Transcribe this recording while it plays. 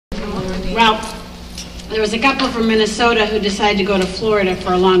Well, there was a couple from Minnesota who decided to go to Florida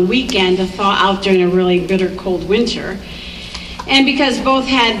for a long weekend to thaw out during a really bitter cold winter. And because both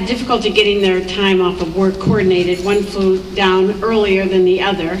had difficulty getting their time off of work coordinated, one flew down earlier than the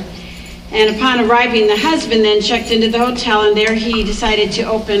other. And upon arriving, the husband then checked into the hotel, and there he decided to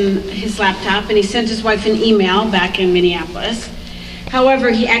open his laptop, and he sent his wife an email back in Minneapolis.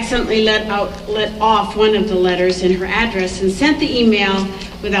 However, he accidentally let off one of the letters in her address and sent the email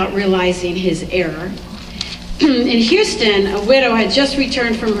without realizing his error. In Houston, a widow had just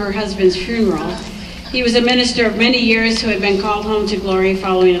returned from her husband's funeral. He was a minister of many years who had been called home to glory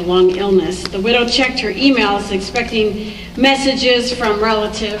following a long illness. The widow checked her emails expecting messages from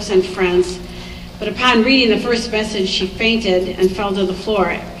relatives and friends, but upon reading the first message, she fainted and fell to the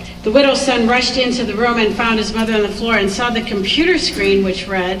floor. The widow's son rushed into the room and found his mother on the floor and saw the computer screen which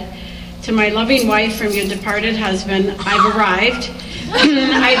read, "To my loving wife from your departed husband, I've arrived."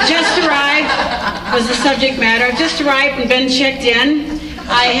 "I've just arrived," was the subject matter. "I've just arrived and been checked in.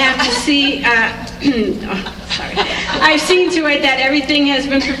 I have to see, I've seen to it that everything has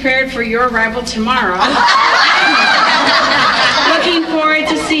been prepared for your arrival tomorrow. Looking forward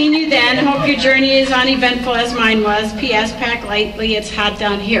to seeing you then. Hope your journey is uneventful as mine was. P.S. Pack lightly, it's hot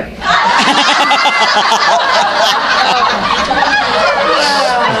down here."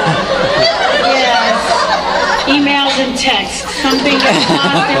 Yes. Emails and texts. Something gets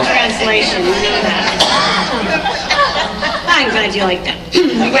lost in translation. You know that. I'm glad you like that.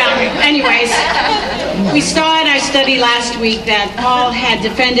 Well, anyways, we saw in our study last week that Paul had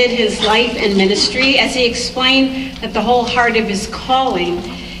defended his life and ministry as he explained that the whole heart of his calling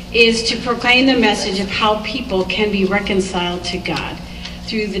is to proclaim the message of how people can be reconciled to God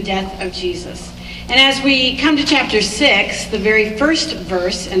through the death of Jesus. And as we come to chapter 6, the very first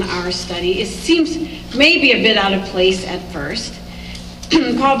verse in our study, it seems maybe a bit out of place at first.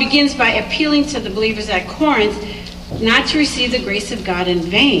 Paul begins by appealing to the believers at Corinth not to receive the grace of God in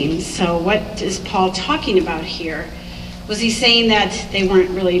vain. So what is Paul talking about here? Was he saying that they weren't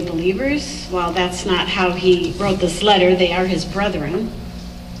really believers? Well, that's not how he wrote this letter. They are his brethren.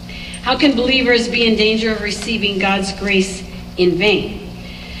 How can believers be in danger of receiving God's grace in vain?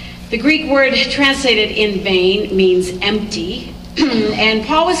 The Greek word translated in vain means empty. And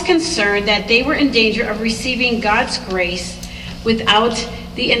Paul was concerned that they were in danger of receiving God's grace without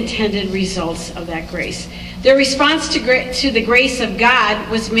the intended results of that grace. Their response to the grace of God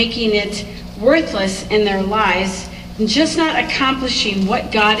was making it worthless in their lives and just not accomplishing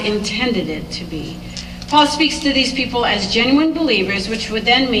what God intended it to be. Paul speaks to these people as genuine believers, which would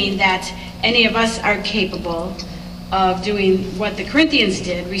then mean that any of us are capable of doing what the Corinthians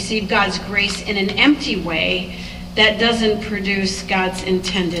did, receive God's grace in an empty way that doesn't produce God's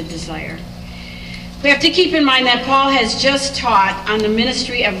intended desire. We have to keep in mind that Paul has just taught on the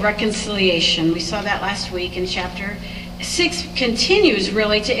ministry of reconciliation. We saw that last week, and chapter 6 continues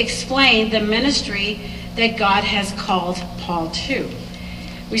really to explain the ministry that God has called Paul to.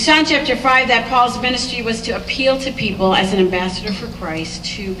 We saw in chapter 5 that Paul's ministry was to appeal to people as an ambassador for Christ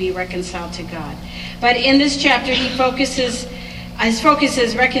to be reconciled to God. But in this chapter, his focus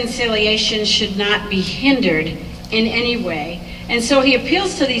is reconciliation should not be hindered in any way. And so he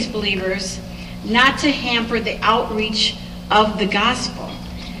appeals to these believers not to hamper the outreach of the gospel.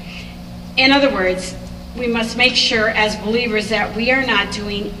 In other words, we must make sure as believers that we are not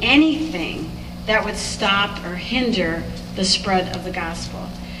doing anything that would stop or hinder the spread of the gospel.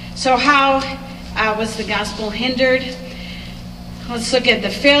 So how was the gospel hindered? Let's look at the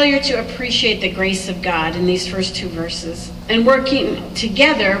failure to appreciate the grace of God in these first two verses. And working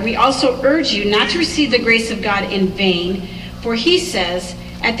together, we also urge you not to receive the grace of God in vain, for he says,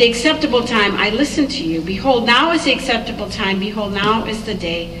 "At the acceptable time I listened to you. Behold, now is the acceptable time. Behold, now is the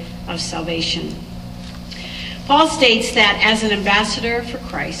day of salvation." Paul states that as an ambassador for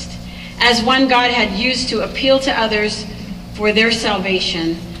Christ, as one God had used to appeal to others for their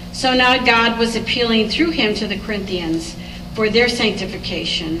salvation, so now God was appealing through him to the Corinthians for their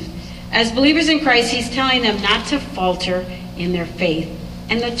sanctification. As believers in Christ, he's telling them not to falter in their faith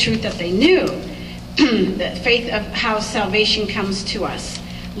and the truth that they knew, the faith of how salvation comes to us.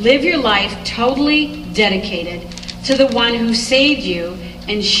 Live your life totally dedicated to the one who saved you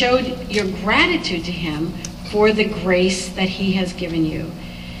and showed your gratitude to him for the grace that he has given you.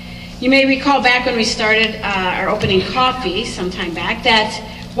 You may recall back when we started our opening coffee some time back that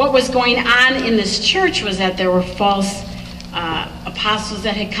what was going on in this church was that there were false apostles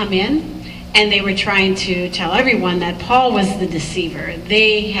that had come in, and they were trying to tell everyone that Paul was the deceiver.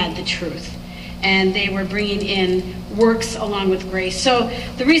 They had the truth, and they were bringing in works along with grace. So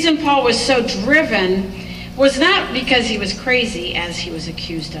the reason Paul was so driven was not because he was crazy, as he was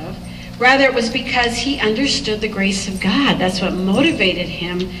accused of. Rather, it was because he understood the grace of God. That's what motivated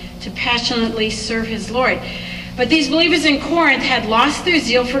him to passionately serve his Lord. But these believers in Corinth had lost their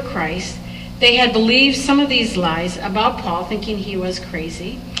zeal for Christ. They had believed some of these lies about Paul, thinking he was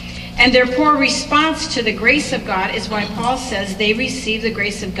crazy. And their poor response to the grace of God is why Paul says they received the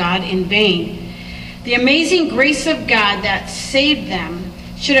grace of God in vain. The amazing grace of God that saved them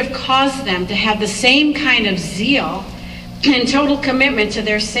should have caused them to have the same kind of zeal and total commitment to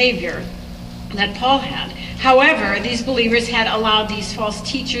their Savior that Paul had. However, these believers had allowed these false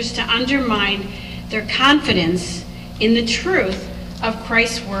teachers to undermine their confidence in the truth of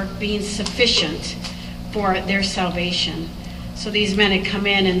Christ's work being sufficient for their salvation. So these men had come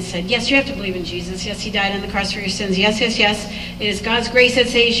in and said, yes, you have to believe in Jesus. Yes, he died on the cross for your sins. Yes, yes, yes. It is God's grace that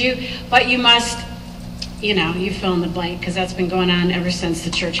saves you. But you must, you fill in the blank, because that's been going on ever since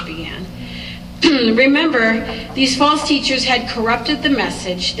the church began. Remember, these false teachers had corrupted the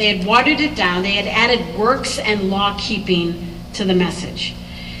message. They had watered it down. They had added works and law-keeping to the message.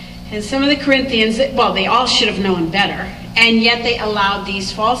 And some of the Corinthians, well, they all should have known better. And yet they allowed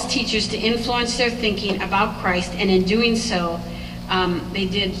these false teachers to influence their thinking about Christ. And in doing so, they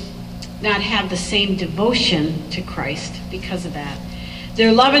did not have the same devotion to Christ because of that.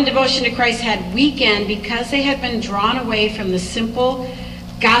 Their love and devotion to Christ had weakened because they had been drawn away from the simple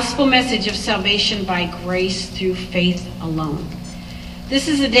gospel message of salvation by grace through faith alone. This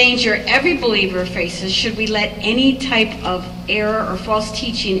is a danger every believer faces should we let any type of error or false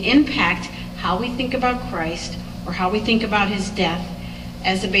teaching impact how we think about Christ or how we think about his death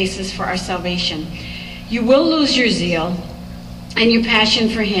as a basis for our salvation. You will lose your zeal and your passion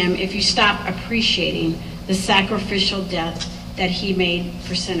for him if you stop appreciating the sacrificial death that he made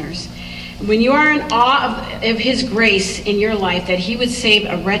for sinners. When you are in awe of his grace in your life, that he would save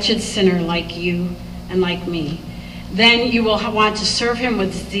a wretched sinner like you and like me, then you will want to serve him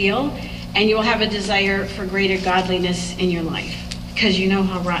with zeal, and you will have a desire for greater godliness in your life, because you know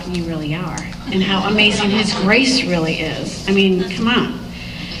how rotten you really are and how amazing his grace really is. I mean, come on.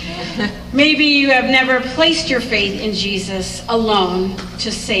 Maybe you have never placed your faith in Jesus alone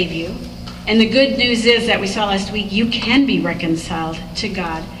to save you. And the good news is that we saw last week, you can be reconciled to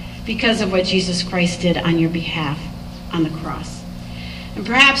God because of what Jesus Christ did on your behalf on the cross. And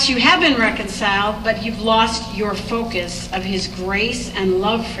perhaps you have been reconciled, but you've lost your focus of his grace and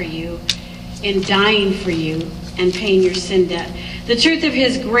love for you in dying for you and paying your sin debt. The truth of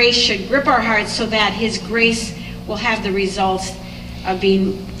his grace should grip our hearts so that his grace will have the results of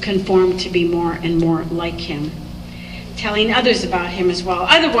being conformed to be more and more like him, telling others about him as well.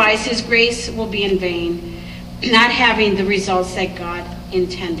 Otherwise, his grace will be in vain, not having the results that God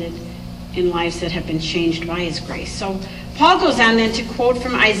intended in lives that have been changed by his grace. So Paul goes on then to quote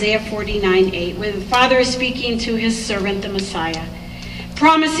from Isaiah 49:8, where the Father is speaking to his servant, the Messiah,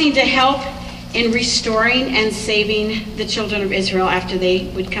 promising to help in restoring and saving the children of Israel after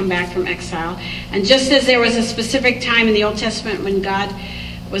they would come back from exile. And just as there was a specific time in the Old Testament when God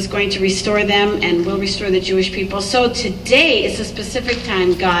was going to restore them and will restore the Jewish people, so today is a specific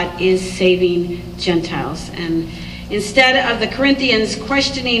time God is saving Gentiles. And instead of the Corinthians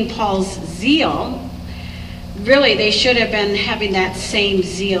questioning Paul's zeal, really they should have been having that same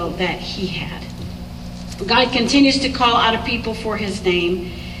zeal that he had. God continues to call out a people for his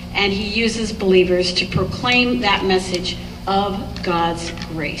name, and he uses believers to proclaim that message of God's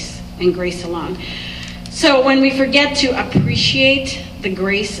grace and grace alone. So when we forget to appreciate the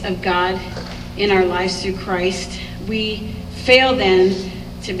grace of God in our lives through Christ, we fail then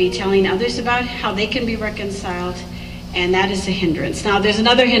to be telling others about how they can be reconciled, and that is a hindrance. Now there's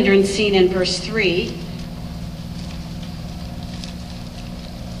another hindrance seen in verse 3.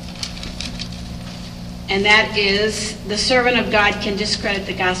 And that is, the servant of God can discredit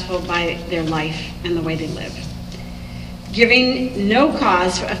the gospel by their life and the way they live, giving no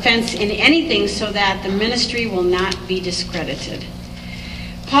cause for offense in anything so that the ministry will not be discredited.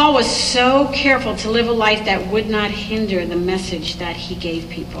 Paul was so careful to live a life that would not hinder the message that he gave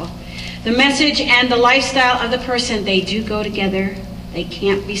people. The message and the lifestyle of the person, they do go together. They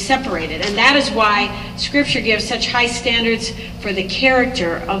can't be separated. And that is why Scripture gives such high standards for the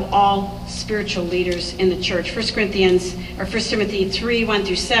character of all spiritual leaders in the church. 1 Timothy 3, 1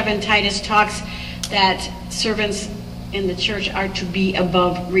 through 7, Titus talks that servants in the church are to be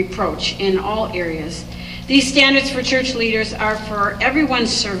above reproach in all areas. These standards for church leaders are for everyone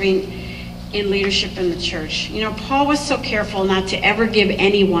serving in leadership in the church. You know, Paul was so careful not to ever give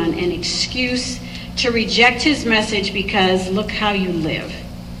anyone an excuse to reject his message because look how you live.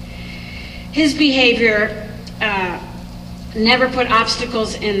 His behavior never put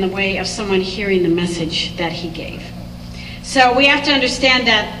obstacles in the way of someone hearing the message that he gave. So we have to understand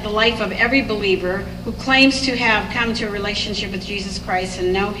that the life of every believer who claims to have come to a relationship with Jesus Christ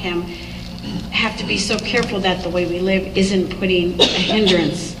and know him have to be so careful that the way we live isn't putting a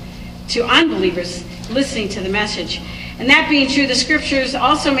hindrance to unbelievers listening to the message. And that being true, the scriptures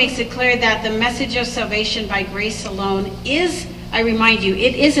also makes it clear that the message of salvation by grace alone is, I remind you,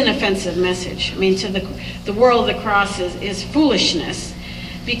 it is an offensive message. I mean, to the world, the cross is foolishness,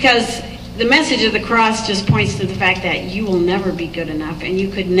 because the message of the cross just points to the fact that you will never be good enough and you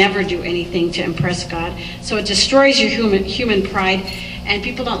could never do anything to impress God. So it destroys your human pride, and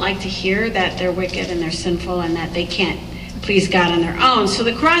people don't like to hear that they're wicked and they're sinful and that they can't please God on their own. So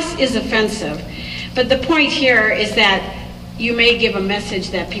the cross is offensive. But the point here is that you may give a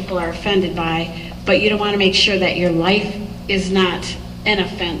message that people are offended by, but you don't want to make sure that your life is not an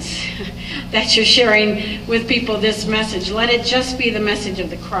offense, that you're sharing with people this message. Let it just be the message of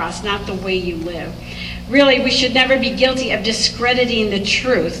the cross, not the way you live. Really, we should never be guilty of discrediting the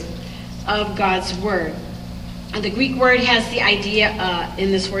truth of God's word. The Greek word has the idea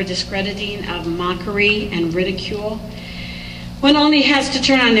in this word discrediting of mockery and ridicule. One only has to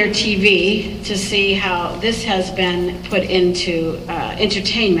turn on their TV to see how this has been put into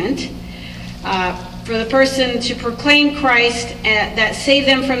entertainment. For the person to proclaim Christ that saved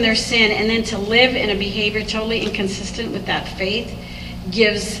them from their sin and then to live in a behavior totally inconsistent with that faith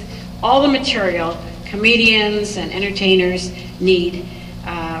gives all the material comedians and entertainers need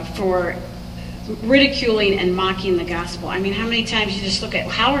for ridiculing and mocking the gospel. I mean, how many times you just look at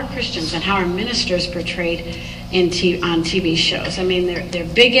how are Christians and how are ministers portrayed on TV shows? I mean, they're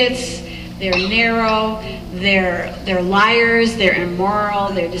bigots, they're narrow, they're liars, they're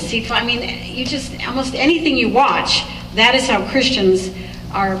immoral, they're deceitful. I mean, you just, almost anything you watch, that is how Christians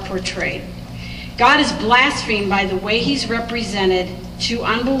are portrayed. God is blasphemed by the way he's represented to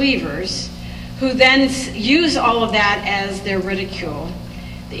unbelievers, who then use all of that as their ridicule,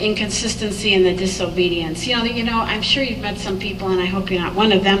 the inconsistency and the disobedience. You know, I'm sure you've met some people, and I hope you're not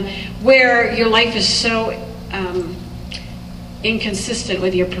one of them, where your life is so inconsistent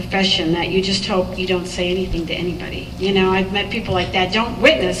with your profession that you just hope you don't say anything to anybody. You know, I've met people like that. Don't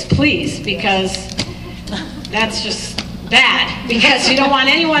witness, please, because that's just bad, because you don't want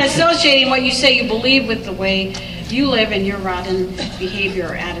anyone associating what you say you believe with the way you live and your rotten behavior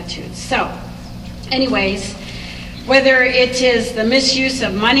or attitudes. So, anyways, whether it is the misuse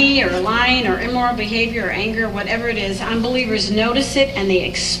of money or lying or immoral behavior or anger, whatever it is, unbelievers notice it and they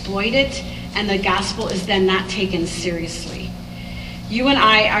exploit it, and the gospel is then not taken seriously. You and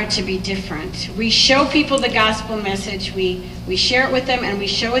I are to be different. We show people the gospel message, we share it with them, and we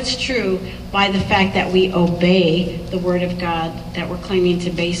show it's true by the fact that we obey the word of God that we're claiming to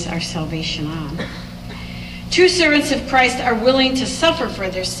base our salvation on. True servants of Christ are willing to suffer for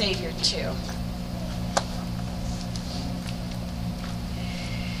their Savior too.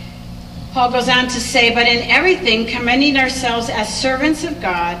 Paul goes on to say, but in everything commending ourselves as servants of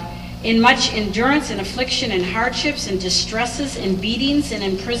God, in much endurance and affliction and hardships and distresses and beatings and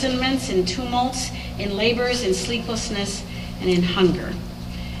imprisonments and tumults, in labors and sleeplessness and in hunger.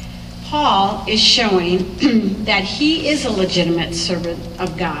 Paul is showing that he is a legitimate servant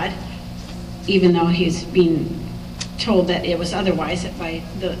of God, even though he's being told that it was otherwise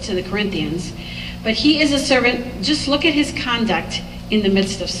to the Corinthians. But he is a servant. Just look at his conduct in the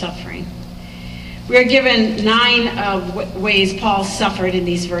midst of suffering. We are given 9 ways Paul suffered in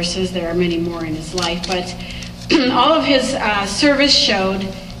these verses. There are many more in his life, but all of his service showed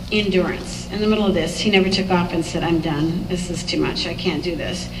endurance. In the middle of this, he never took off and said, I'm done. This is too much. I can't do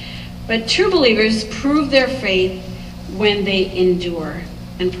this. But true believers prove their faith when they endure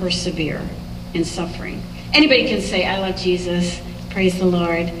and persevere in suffering. Anybody can say, I love Jesus, praise the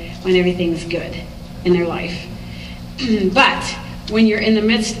Lord, when everything's good in their life. But when you're in the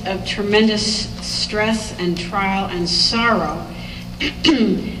midst of tremendous stress and trial and sorrow,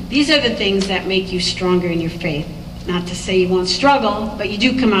 these are the things that make you stronger in your faith. Not to say you won't struggle, but you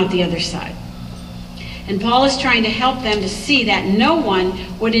do come out the other side. And Paul is trying to help them to see that no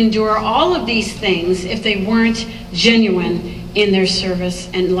one would endure all of these things if they weren't genuine in their service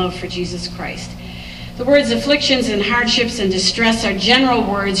and love for Jesus Christ. The words afflictions and hardships and distress are general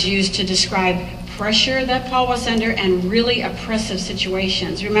words used to describe pressure that Paul was under and really oppressive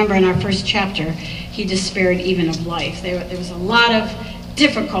situations. Remember, in our first chapter, he despaired even of life. There was a lot of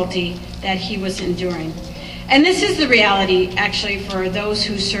difficulty that he was enduring. And this is the reality, actually, for those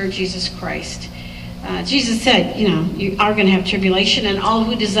who serve Jesus Christ. Jesus said, you are going to have tribulation, and all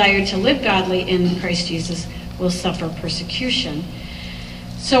who desire to live godly in Christ Jesus will suffer persecution.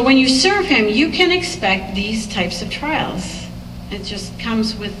 So when you serve him, you can expect these types of trials. It just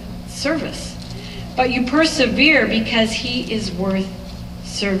comes with service. But you persevere because he is worth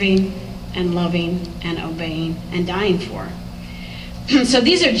serving and loving and obeying and dying for. So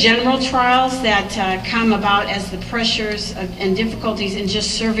these are general trials that come about as the pressures and difficulties in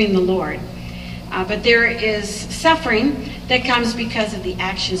just serving the Lord. But there is suffering that comes because of the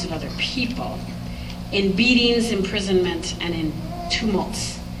actions of other people, in beatings, imprisonment, and in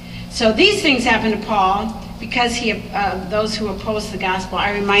tumults. So these things happen to Paul because those who oppose the gospel.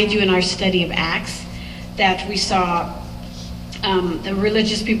 I remind you in our study of Acts that we saw the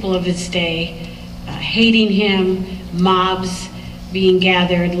religious people of his day hating him, mobs being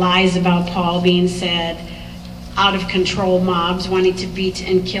gathered, lies about Paul being said, out of control mobs wanting to beat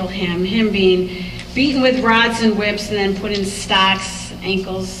and kill him being beaten with rods and whips and then put in stocks,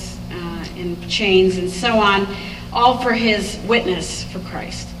 ankles, and chains and so on, all for his witness for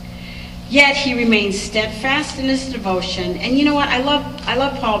Christ. Yet he remained steadfast in his devotion. And you know what? I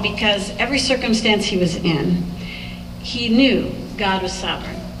love Paul because every circumstance he was in, he knew God was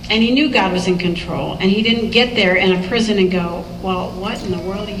sovereign. And he knew God was in control. And he didn't get there in a prison and go, well, what in the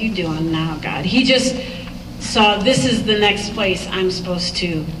world are you doing now, God? He just saw this is the next place I'm supposed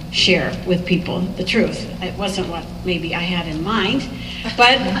to share with people the truth. It wasn't what maybe I had in mind,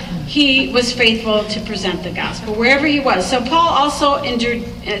 but he was faithful to present the gospel wherever he was. So Paul also endured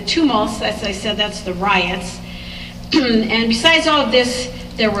tumults, as I said, that's the riots. And besides all of this,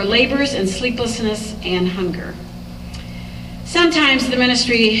 there were labors and sleeplessness and hunger. Sometimes the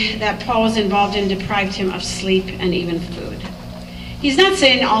ministry that Paul was involved in deprived him of sleep and even food. He's not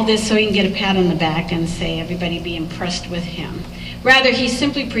saying all this so he can get a pat on the back and say everybody be impressed with him. Rather, he's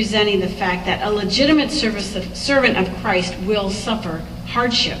simply presenting the fact that a legitimate servant of Christ will suffer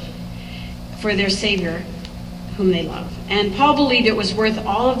hardship for their Savior whom they love. And Paul believed it was worth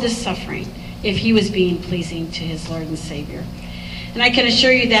all of this suffering if he was being pleasing to his Lord and Savior. And I can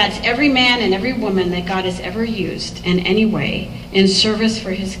assure you that every man and every woman that God has ever used in any way in service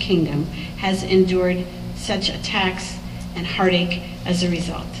for his kingdom has endured such attacks and heartache as a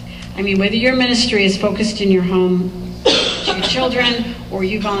result. I mean, whether your ministry is focused in your home to your children, or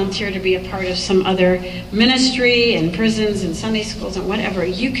you volunteer to be a part of some other ministry in prisons and Sunday schools and whatever,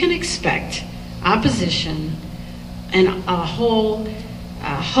 you can expect opposition and a whole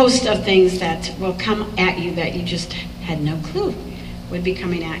host of things that will come at you that you just had no clue would be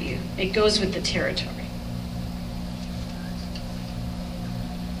coming at you. It goes with the territory.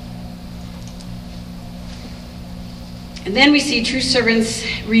 And then we see true servants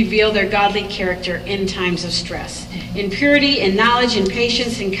reveal their godly character in times of stress. In purity, in knowledge, in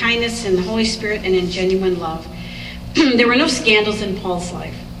patience, in kindness, in the Holy Spirit, and in genuine love. There were no scandals in Paul's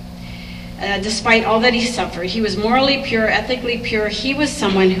life. Despite all that he suffered, he was morally pure, ethically pure. He was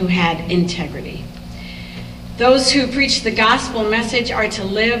someone who had integrity. Those who preach the gospel message are to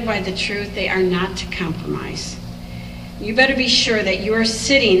live by the truth. They are not to compromise. You better be sure that you are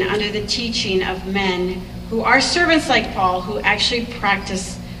sitting under the teaching of men who are servants like Paul, who actually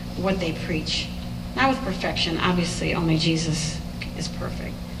practice what they preach. Not with perfection, obviously, only Jesus is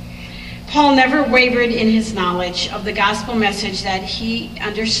perfect. Paul never wavered in his knowledge of the gospel message that he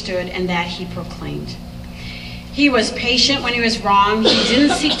understood and that he proclaimed. He was patient when he was wrong. He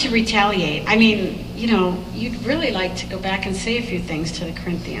didn't seek to retaliate. I mean, you know, you'd really like to go back and say a few things to the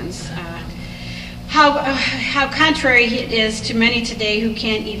Corinthians. How contrary it is to many today who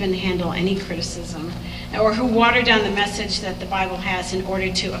can't even handle any criticism, or who water down the message that the Bible has in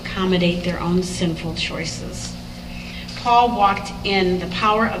order to accommodate their own sinful choices. Paul walked in the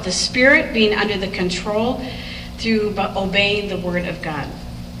power of the Spirit, being under the control through obeying the Word of God.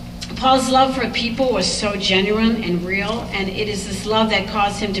 Paul's love for people was so genuine and real, and it is this love that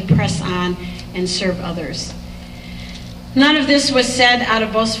caused him to press on and serve others. None of this was said out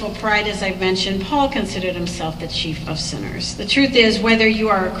of boastful pride, as I've mentioned. Paul considered himself the chief of sinners. The truth is, whether you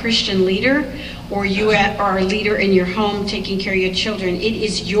are a Christian leader or you are a leader in your home taking care of your children, it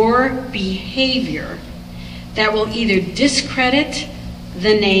is your behavior that will either discredit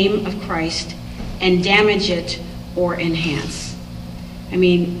the name of Christ and damage it or enhance. I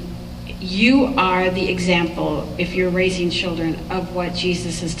mean, you are the example, if you're raising children, of what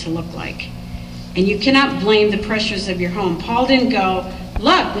Jesus is to look like. And you cannot blame the pressures of your home. Paul didn't go,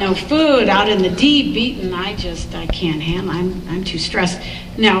 look, no food, out in the deep, beaten, I can't handle, I'm too stressed.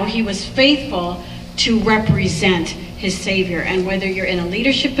 No, he was faithful to represent his Savior. And whether you're in a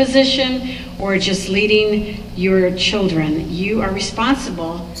leadership position or just leading your children, you are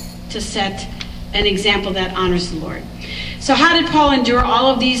responsible to set an example that honors the Lord. So how did Paul endure all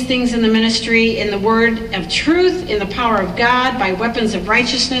of these things in the ministry? In the word of truth, in the power of God, by weapons of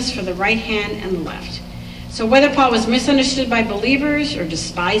righteousness for the right hand and the left. So whether Paul was misunderstood by believers or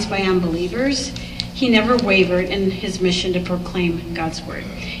despised by unbelievers, he never wavered in his mission to proclaim God's word.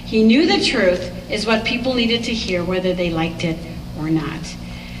 He knew the truth is what people needed to hear, whether they liked it or not.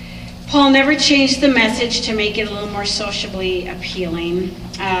 Paul never changed the message to make it a little more sociably appealing.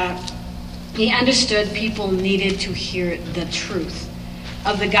 He understood people needed to hear the truth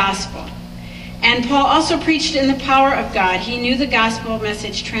of the gospel. And Paul also preached in the power of God. He knew the gospel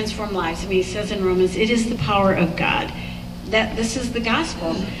message transformed lives. I mean, he says in Romans, it is the power of God. That this is the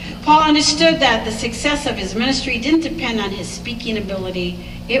gospel. Paul understood that the success of his ministry didn't depend on his speaking ability.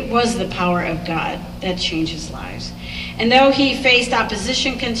 It was the power of God that changes lives. And though he faced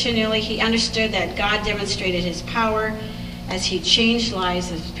opposition continually, he understood that God demonstrated his power as he changed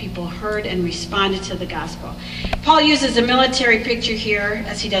lives as people heard and responded to the gospel. Paul uses a military picture here,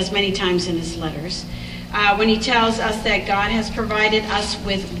 as he does many times in his letters, when he tells us that God has provided us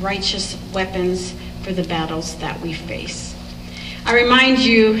with righteous weapons for the battles that we face. I remind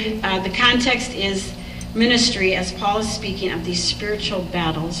you, the context is ministry, as Paul is speaking of these spiritual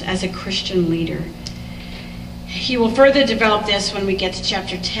battles as a Christian leader. He will further develop this when we get to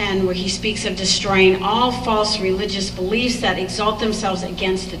chapter 10, where he speaks of destroying all false religious beliefs that exalt themselves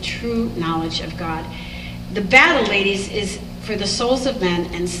against the true knowledge of God. The battle, ladies, is for the souls of men,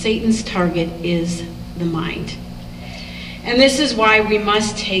 and Satan's target is the mind. And this is why we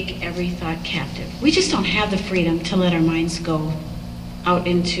must take every thought captive. We just don't have the freedom to let our minds go out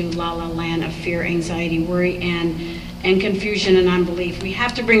into la-la land of fear, anxiety, worry, and confusion and unbelief. We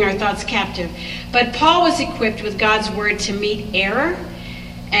have to bring our thoughts captive. But Paul was equipped with God's word to meet error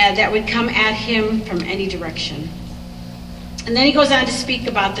that would come at him from any direction. And then he goes on to speak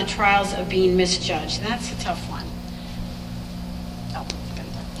about the trials of being misjudged. And that's a tough one.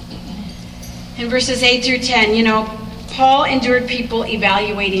 In verses 8 through 10, Paul endured people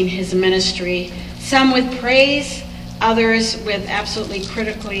evaluating his ministry, some with praise, others with absolutely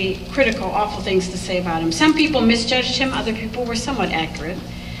critical, awful things to say about him. Some people misjudged him, other people were somewhat accurate.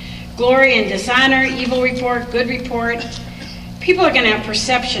 Glory and dishonor, evil report, good report. People are going to have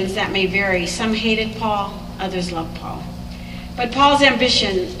perceptions that may vary. Some hated Paul, others loved Paul. But Paul's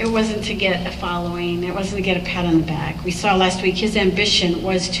ambition, it wasn't to get a following, it wasn't to get a pat on the back. We saw last week his ambition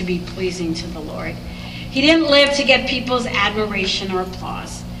was to be pleasing to the Lord. He didn't live to get people's admiration or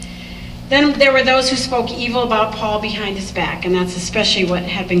applause. Then there were those who spoke evil about Paul behind his back, and that's especially what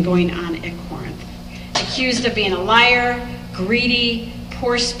had been going on at Corinth. Accused of being a liar, greedy,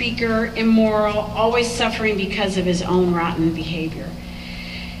 poor speaker, immoral, always suffering because of his own rotten behavior.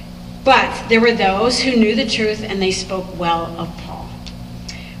 But there were those who knew the truth, and they spoke well of Paul.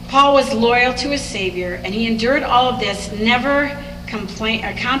 Paul was loyal to his Savior, and he endured all of this, never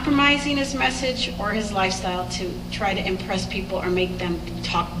compromising his message or his lifestyle to try to impress people or make them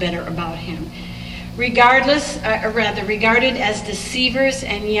talk better about him. Regarded as deceivers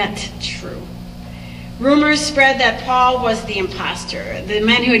and yet true. Rumors spread that Paul was the imposter. The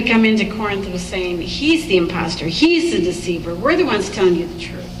men who had come into Corinth were saying, he's the imposter, he's the deceiver, we're the ones telling you the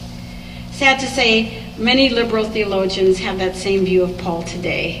truth. Sad to say, many liberal theologians have that same view of Paul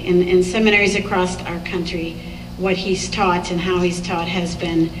today. In seminaries across our country, what he's taught and how he's taught has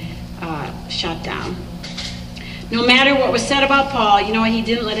been shut down. No matter what was said about Paul, he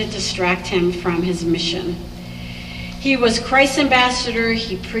didn't let it distract him from his mission. He was Christ's ambassador.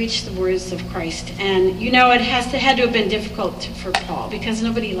 He preached the words of Christ. And it had to have been difficult for Paul, because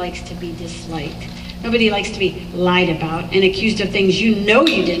nobody likes to be disliked. Nobody likes to be lied about and accused of things you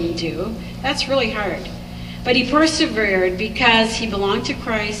didn't do. That's really hard. But he persevered because he belonged to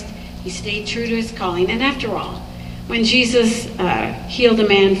Christ. He stayed true to his calling. And after all, when Jesus healed a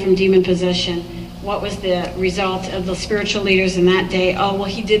man from demon possession, what was the result of the spiritual leaders in that day? Oh, well,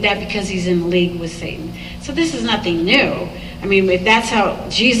 he did that because he's in league with Satan. So this is nothing new. I mean, if that's how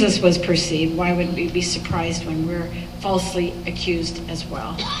Jesus was perceived, why would we be surprised when we're falsely accused as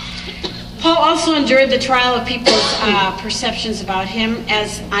well? Paul also endured the trial of people's perceptions about him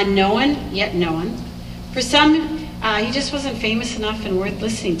as unknown, yet known. For some, he just wasn't famous enough and worth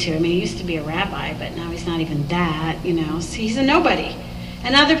listening to. I mean, he used to be a rabbi, but now he's not even that, So he's a nobody.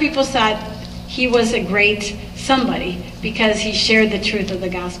 And other people thought he was a great somebody because he shared the truth of the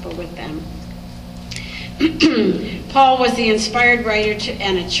gospel with them. Paul was the inspired writer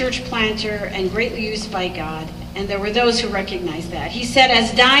and a church planter and greatly used by God. And there were those who recognized that. He said,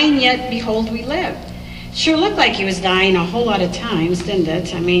 as dying, yet behold, we live. Sure looked like he was dying a whole lot of times, didn't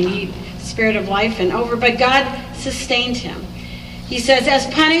it? I mean, spirit of life and over, but God sustained him. He says, as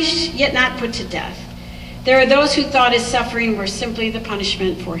punished, yet not put to death. There are those who thought his suffering were simply the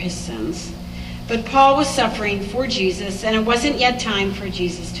punishment for his sins. But Paul was suffering for Jesus, and it wasn't yet time for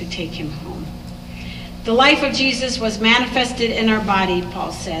Jesus to take him home. The life of Jesus was manifested in our body,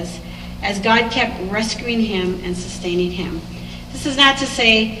 Paul says, as God kept rescuing him and sustaining him. This is not to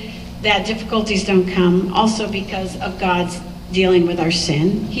say that difficulties don't come, also because of God's dealing with our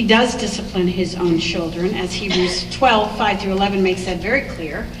sin. He does discipline his own children, as Hebrews 12, 5 through 11 makes that very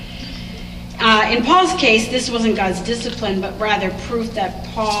clear. In Paul's case, this wasn't God's discipline, but rather proof that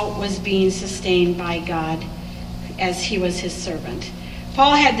Paul was being sustained by God as he was his servant.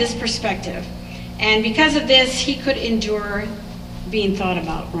 Paul had this perspective, and because of this, he could endure being thought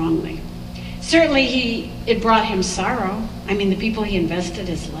about wrongly. Certainly, it brought him sorrow. I mean, the people he invested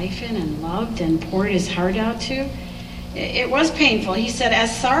his life in and loved and poured his heart out to, it was painful. He said,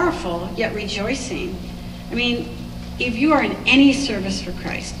 as sorrowful, yet rejoicing. I mean, if you are in any service for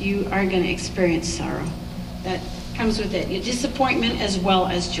Christ, you are going to experience sorrow. That comes with it. Disappointment as well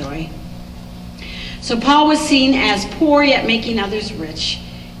as joy. So Paul was seen as poor, yet making others rich.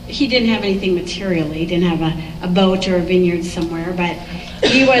 He didn't have anything materially. He didn't have a boat or a vineyard somewhere, but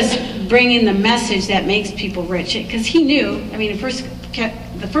he was bringing the message that makes people rich. Because he knew, I mean, the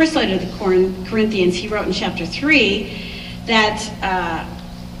first letter to the Corinthians, he wrote in chapter 3 that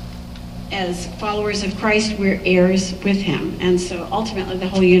as followers of Christ, we're heirs with him. And so ultimately the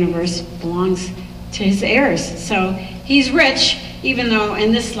whole universe belongs to his heirs. So he's rich, even though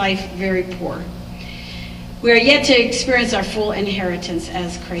in this life, very poor. We are yet to experience our full inheritance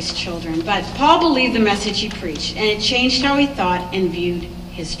as Christ's children. But Paul believed the message he preached, and it changed how he thought and viewed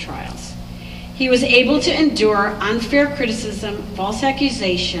his trials. He was able to endure unfair criticism, false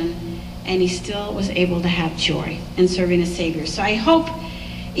accusation, and he still was able to have joy in serving a Savior. So I hope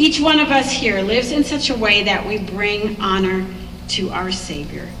each one of us here lives in such a way that we bring honor to our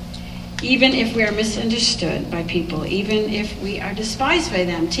Savior. Even if we are misunderstood by people, even if we are despised by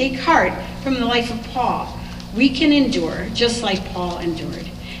them, take heart from the life of Paul. We can endure just like Paul endured.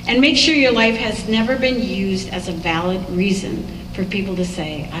 And make sure your life has never been used as a valid reason for people to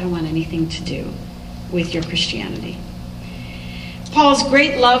say, I don't want anything to do with your Christianity. Paul's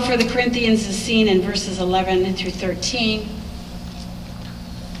great love for the Corinthians is seen in verses 11 through 13.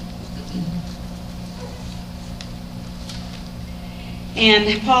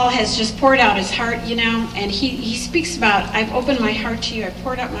 And Paul has just poured out his heart, and he speaks about, I've opened my heart to you, I've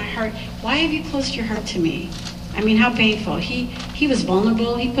poured out my heart. Why have you closed your heart to me? I mean, how painful. He was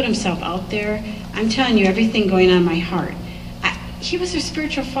vulnerable, he put himself out there. I'm telling you, everything going on in my heart. He was their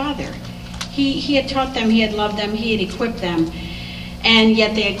spiritual father. He had taught them, he had loved them, he had equipped them, and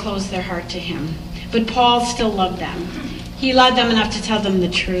yet they had closed their heart to him. But Paul still loved them. He loved them enough to tell them the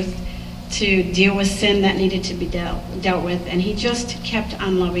truth, to deal with sin that needed to be dealt with, and he just kept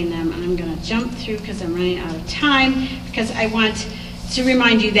on loving them. And I'm going to jump through because I'm running out of time, because I want to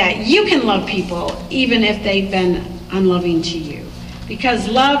remind you that you can love people even if they've been unloving to you, because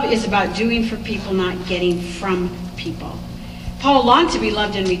love is about doing for people, not getting from people. Paul longed to be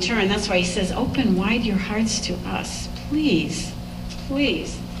loved in return. That's why he says, open wide your hearts to us, please,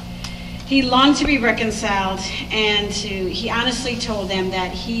 please. He longed to be reconciled, and he honestly told them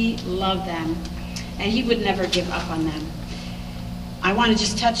that he loved them and he would never give up on them. I want to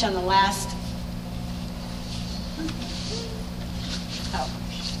just touch on the last.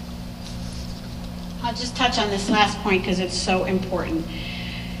 I'll just touch on this last point because it's so important,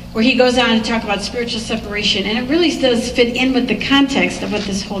 where he goes on to talk about spiritual separation, and it really does fit in with the context of what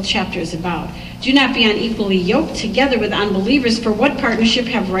this whole chapter is about. Do not be unequally yoked together with unbelievers, for what partnership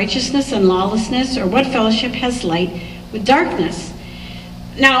have righteousness and lawlessness, or what fellowship has light with darkness?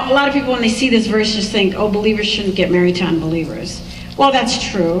 Now, a lot of people, when they see this verse, just think, oh, believers shouldn't get married to unbelievers. Well, that's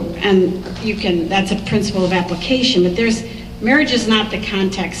true, and that's a principle of application, but marriage is not the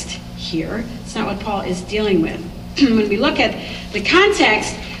context here. It's not what Paul is dealing with. When we look at the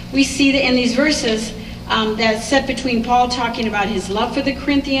context, we see that in these verses that's set between Paul talking about his love for the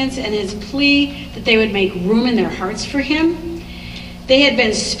Corinthians and his plea that they would make room in their hearts for him. They had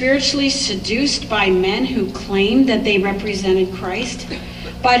been spiritually seduced by men who claimed that they represented Christ,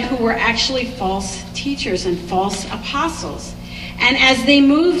 but who were actually false teachers and false apostles. And as they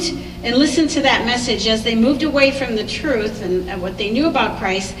moved and listened to that message, as they moved away from the truth and what they knew about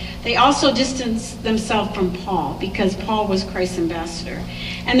Christ, they also distanced themselves from Paul, because Paul was Christ's ambassador.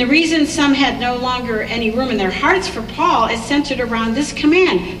 And the reason some had no longer any room in their hearts for Paul is centered around this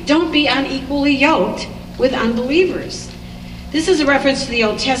command: don't be unequally yoked with unbelievers. This is a reference to the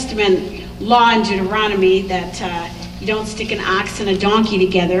Old Testament law in Deuteronomy that you don't stick an ox and a donkey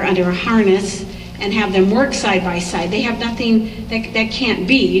together under a harness and have them work side by side. They have nothing that can't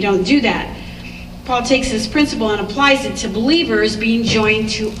be. You don't do that. Paul takes this principle and applies it to believers being joined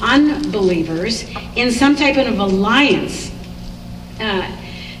to unbelievers in some type of alliance.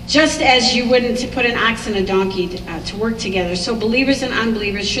 Just as you wouldn't to put an ox and a donkey to work together, so believers and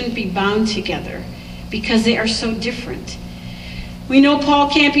unbelievers shouldn't be bound together because they are so different. We know Paul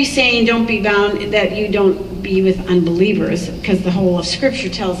can't be saying don't be bound, that you don't be with unbelievers, because the whole of Scripture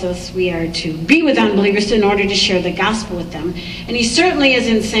tells us we are to be with unbelievers in order to share the gospel with them. And he certainly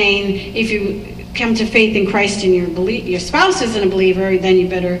isn't saying if you come to faith in Christ and your spouse isn't a believer, then you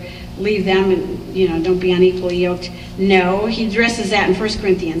better leave them and don't be unequally yoked. No, he addresses that in 1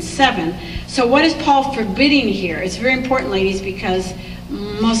 Corinthians 7. So what is Paul forbidding here? It's very important, ladies, because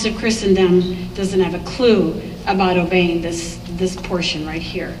most of Christendom doesn't have a clue about obeying this portion right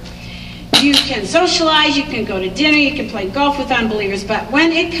here. You can socialize, you can go to dinner, you can play golf with unbelievers, but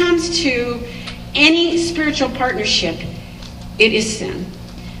when it comes to any spiritual partnership, it is sin.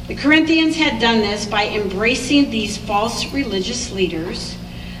 The Corinthians had done this by embracing these false religious leaders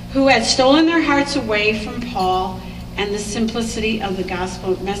who had stolen their hearts away from Paul and the simplicity of the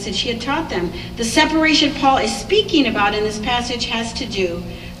gospel message he had taught them. The separation Paul is speaking about in this passage has to do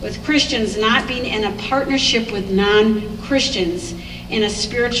with Christians not being in a partnership with non-Christians in a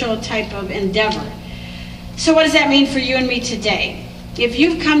spiritual type of endeavor. So what does that mean for you and me today? If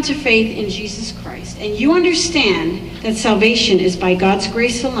you've come to faith in Jesus Christ and you understand that salvation is by God's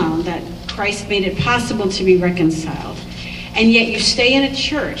grace alone, that Christ made it possible to be reconciled, and yet you stay in a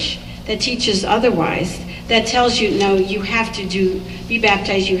church that teaches otherwise, that tells you, no, you have to be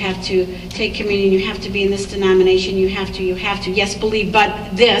baptized, you have to take communion, you have to be in this denomination, you have to, yes, believe, but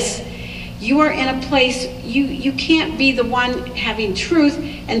this, you are in a place, you can't be the one having truth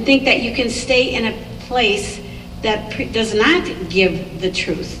and think that you can stay in a place that does not give the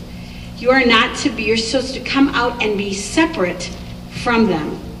truth. You are not to be, you're supposed to come out and be separate from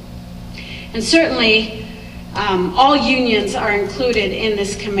them. And certainly, all unions are included in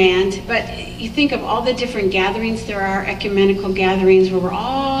this command, but you think of all the different gatherings. There are ecumenical gatherings where we're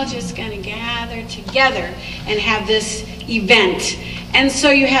all just going to gather together and have this event. And so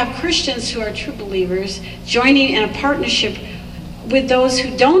you have Christians who are true believers joining in a partnership with those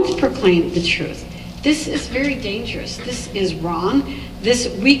who don't proclaim the truth. This is very dangerous. This is wrong.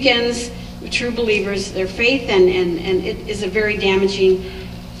 This weakens true believers, their faith, and it is a very damaging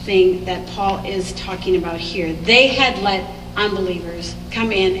thing that Paul is talking about here. They had let unbelievers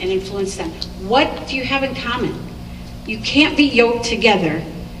come in and influence them. What do you have in common? You can't be yoked together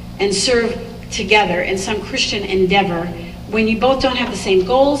and serve together in some Christian endeavor when you both don't have the same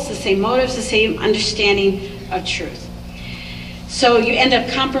goals, the same motives, the same understanding of truth. So you end up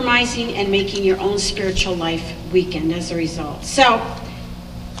compromising and making your own spiritual life weakened as a result. So,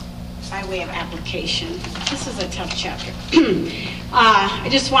 by way of application, this is a tough chapter. I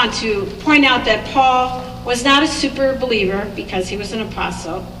just want to point out that Paul was not a super believer because he was an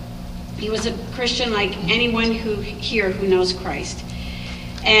apostle. He was a Christian like anyone here who knows Christ.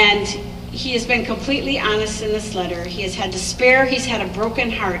 And he has been completely honest in this letter. He has had despair, he's had a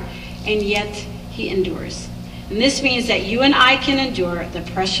broken heart, and yet he endures. And this means that you and I can endure the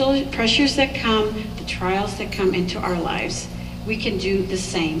pressures that come, the trials that come into our lives. We can do the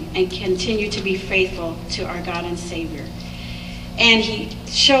same and continue to be faithful to our God and Savior. And he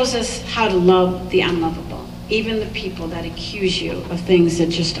shows us how to love the unlovable, even the people that accuse you of things that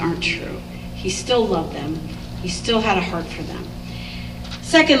just aren't true. He still loved them. He still had a heart for them.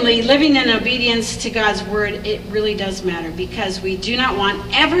 Secondly, living in obedience to God's word, it really does matter, because we do not want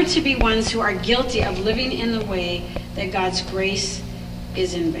ever to be ones who are guilty of living in the way that God's grace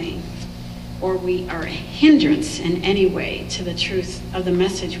is in vain, or we are a hindrance in any way to the truth of the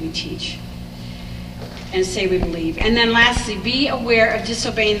message we teach and say we believe. And then lastly, be aware of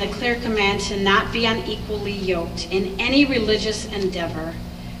disobeying the clear command to not be unequally yoked in any religious endeavor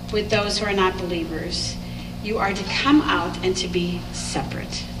with those who are not believers. You are to come out and to be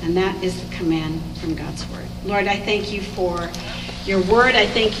separate. And that is the command from God's word. Lord, I thank you for your word. I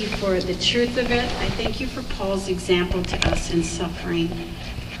thank you for the truth of it. I thank you for Paul's example to us in suffering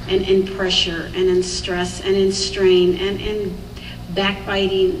and in pressure and in stress and in strain and in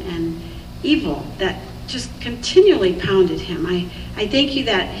backbiting and evil that just continually pounded him. I thank you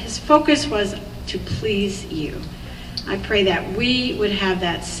that his focus was to please you. I pray that we would have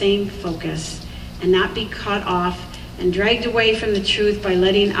that same focus and not be caught off and dragged away from the truth by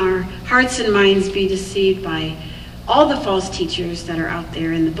letting our hearts and minds be deceived by all the false teachers that are out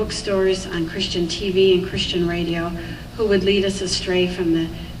there in the bookstores, on Christian TV and Christian radio, who would lead us astray from the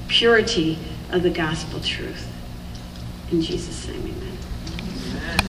purity of the gospel truth. In Jesus' name, amen.